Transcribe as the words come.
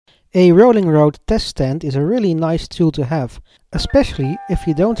A rolling road test stand is a really nice tool to have, especially if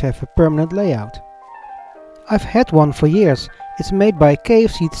you don't have a permanent layout. I've had one for years. It's made by a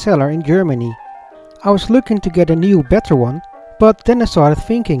KFC seller in Germany. I was looking to get a new, better one, but then I started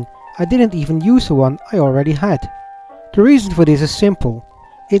thinking I didn't even use the one I already had. The reason for this is simple.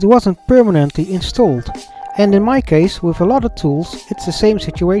 It wasn't permanently installed, and in my case with a lot of tools it's the same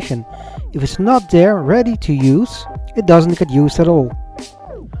situation. If it's not there ready to use, it doesn't get used at all.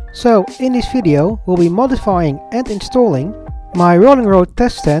 So in this video we'll be modifying and installing my rolling road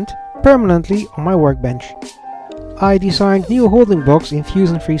test stand permanently on my workbench. I designed new holding blocks in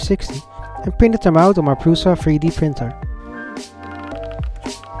Fusion 360 and printed them out on my Prusa 3D printer.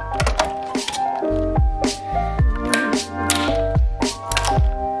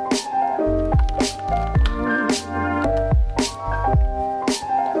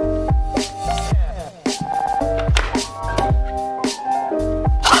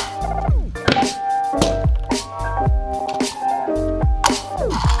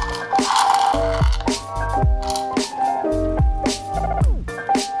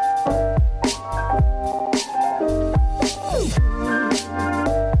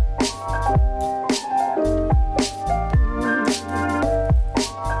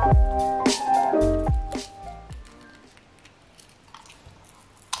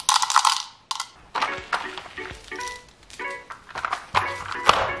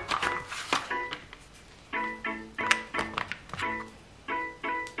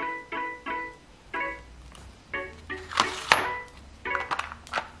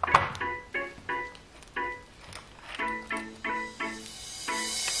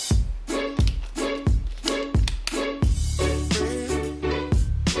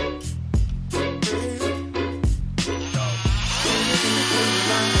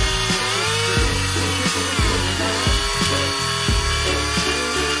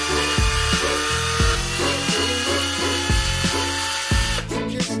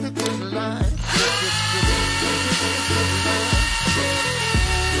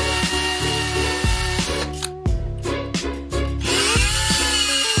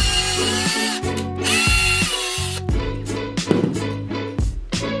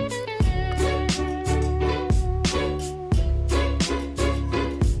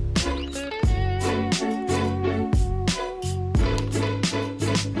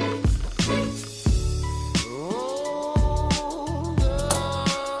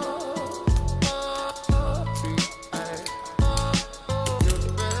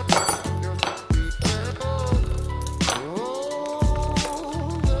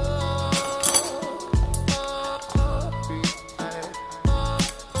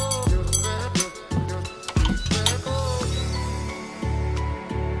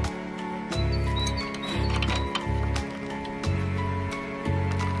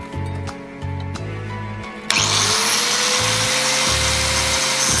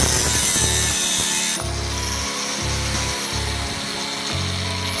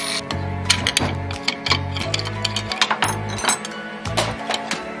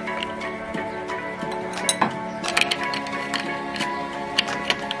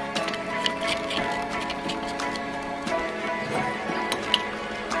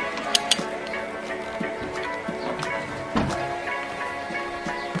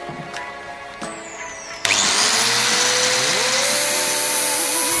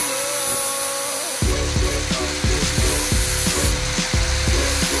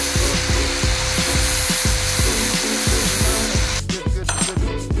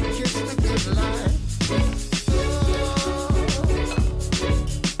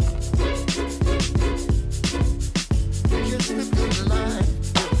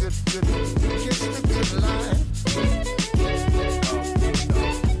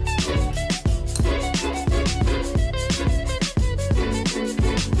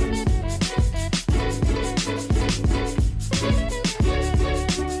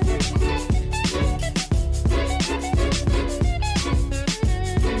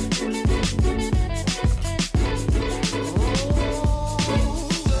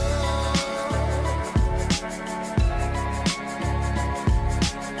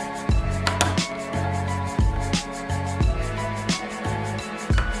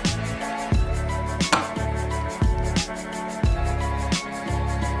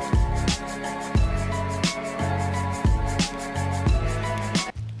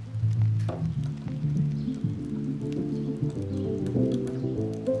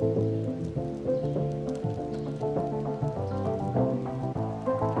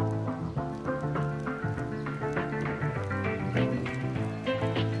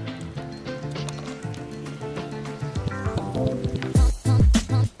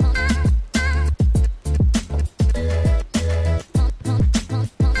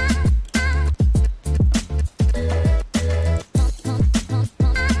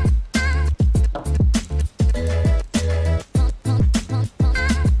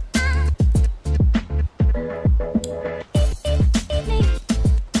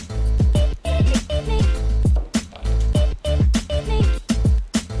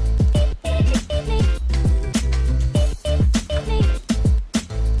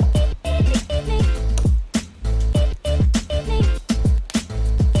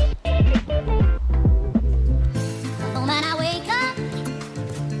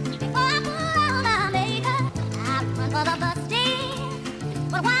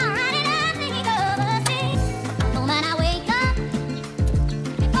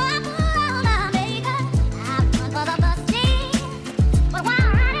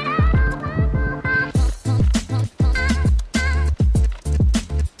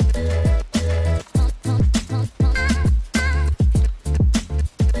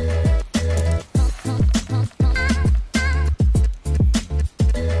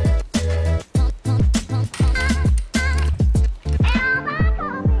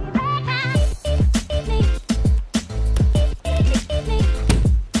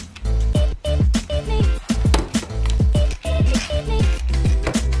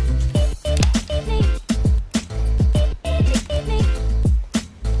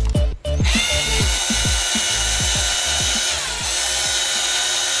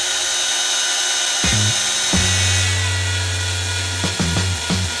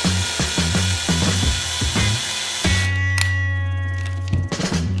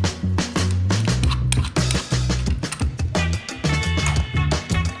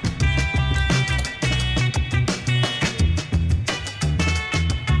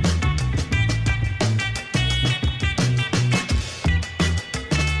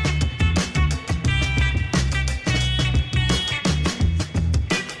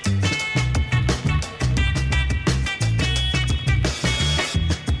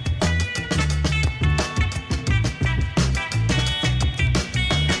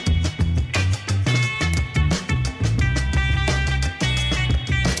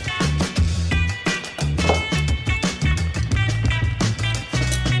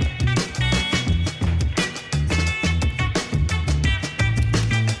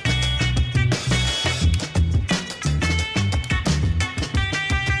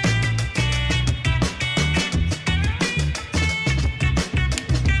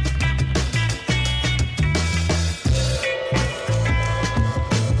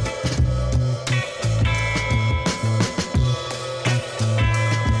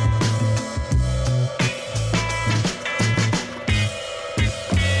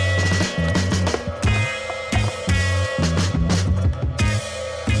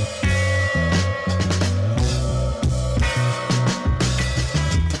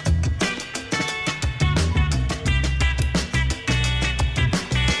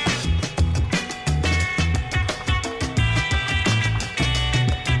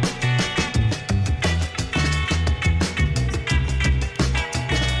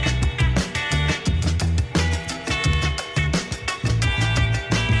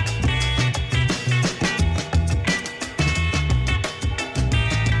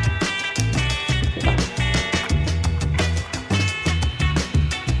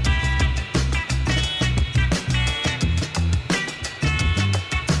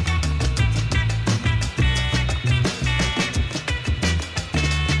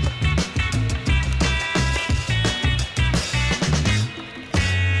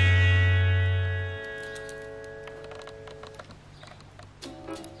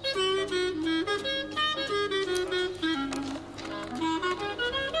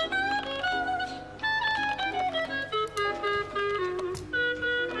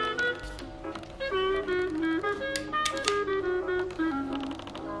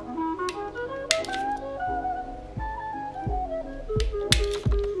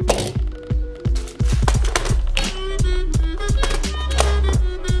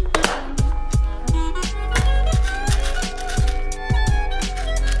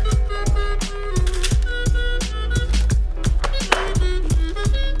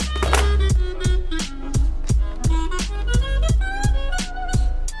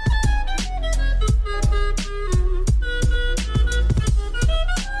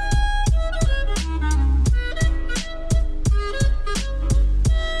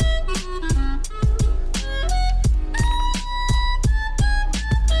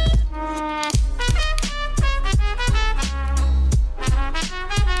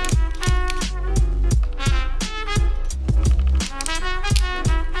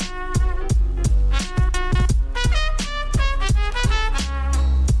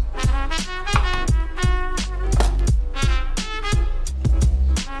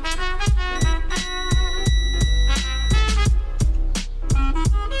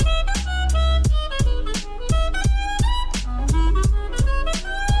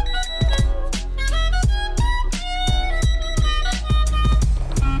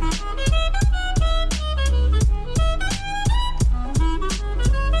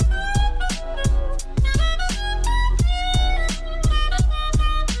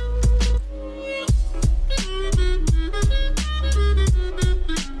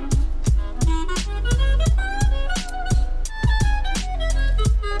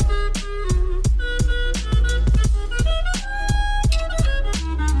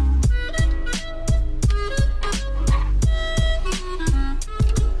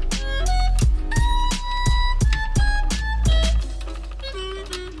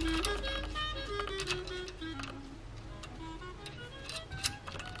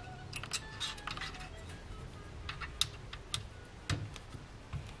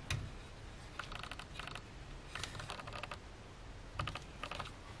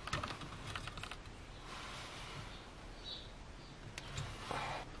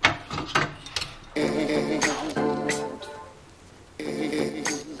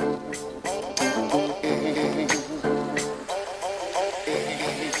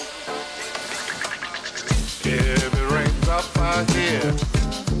 here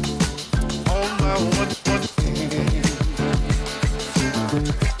on my one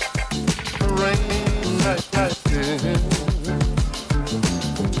rain like this.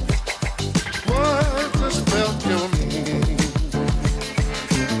 What the spell you mean?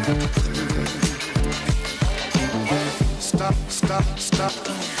 Stop, stop, stop.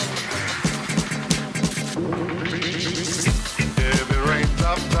 Heavy rain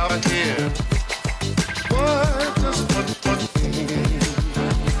drop here. What does what mean?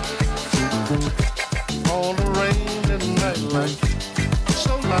 On the rain and night like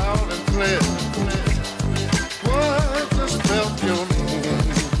so loud and clear. What does spell you mean?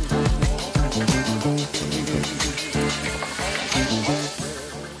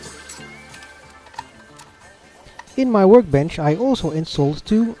 In my workbench I also installed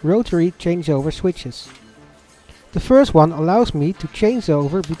two Rotary changeover switches. The first one allows me to change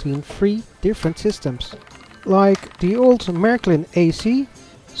over between 3 different systems, like the old Märklin AC,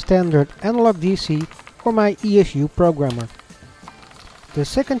 standard analog DC or my ESU programmer. The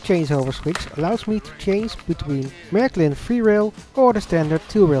second changeover switch allows me to change between Märklin 3-rail or the standard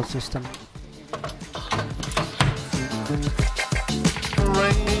 2-rail system.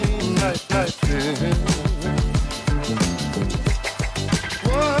 Rain like this.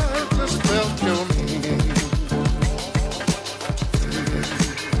 What the spell you mean?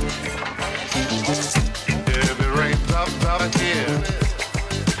 Heavy rain drop here.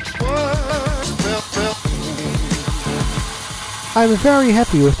 What spell? I'm very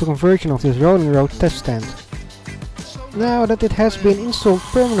happy with the conversion of this rolling road test stand. Now that it has been installed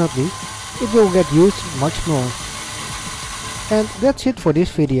permanently, it will get used much more. And that's it for this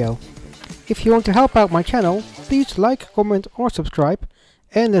video. If you want to help out my channel, please like, comment or subscribe,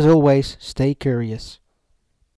 and as always, stay curious.